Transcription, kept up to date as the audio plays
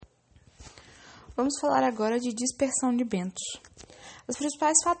Vamos falar agora de dispersão de bentos. Os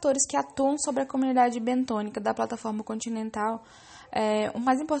principais fatores que atuam sobre a comunidade bentônica da plataforma continental, o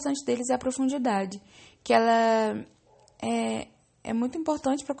mais importante deles é a profundidade, que ela é muito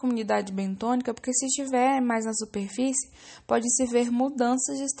importante para a comunidade bentônica, porque se estiver mais na superfície, pode-se ver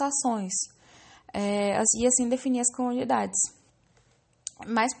mudanças de estações, e assim definir as comunidades.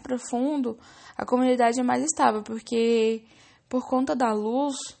 Mais profundo, a comunidade é mais estável, porque por conta da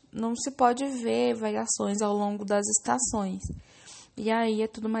luz, não se pode ver variações ao longo das estações. E aí é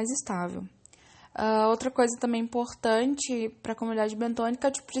tudo mais estável. Outra coisa também importante para a comunidade bentônica é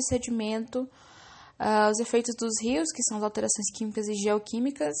o tipo de sedimento, os efeitos dos rios, que são as alterações químicas e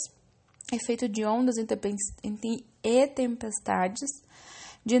geoquímicas, efeito de ondas e tempestades,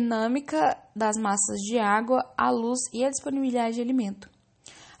 dinâmica das massas de água, a luz e a disponibilidade de alimento.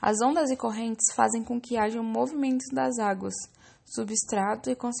 As ondas e correntes fazem com que haja um movimento das águas, substrato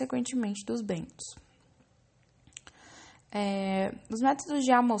e, consequentemente, dos bentos. Os métodos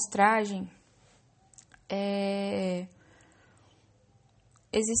de amostragem,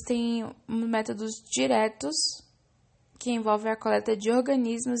 existem métodos diretos que envolvem a coleta de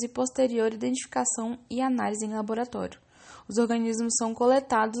organismos e posterior identificação e análise em laboratório. Os organismos são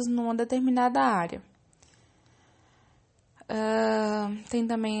coletados numa determinada área. Tem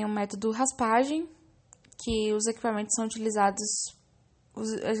também o método raspagem, que os equipamentos que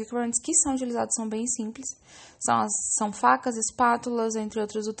são utilizados são bem simples, são facas, espátulas, entre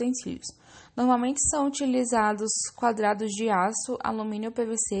outros utensílios. Normalmente são utilizados quadrados de aço, alumínio ou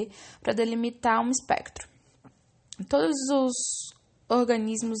PVC para delimitar um espectro. Todos os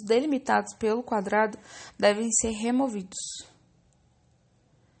organismos delimitados pelo quadrado devem ser removidos.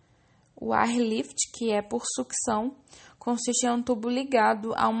 O airlift, que é por sucção, consiste em um tubo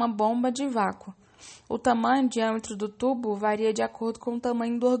ligado a uma bomba de vácuo. O tamanho e diâmetro do tubo varia de acordo com o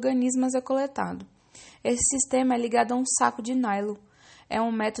tamanho do organismo a ser coletado. Esse sistema é ligado a um saco de nylon. É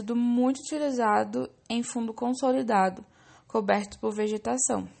um método muito utilizado em fundo consolidado, coberto por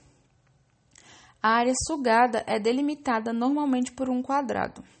vegetação. A área sugada é delimitada normalmente por um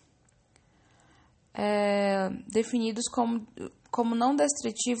quadrado, definidos como não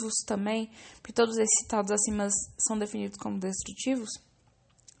destrutivos também, porque todos esses citados acima são definidos como destrutivos.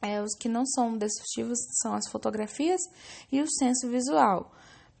 Os que não são destrutivos são as fotografias e o senso visual,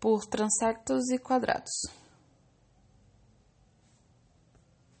 por transectos e quadrados.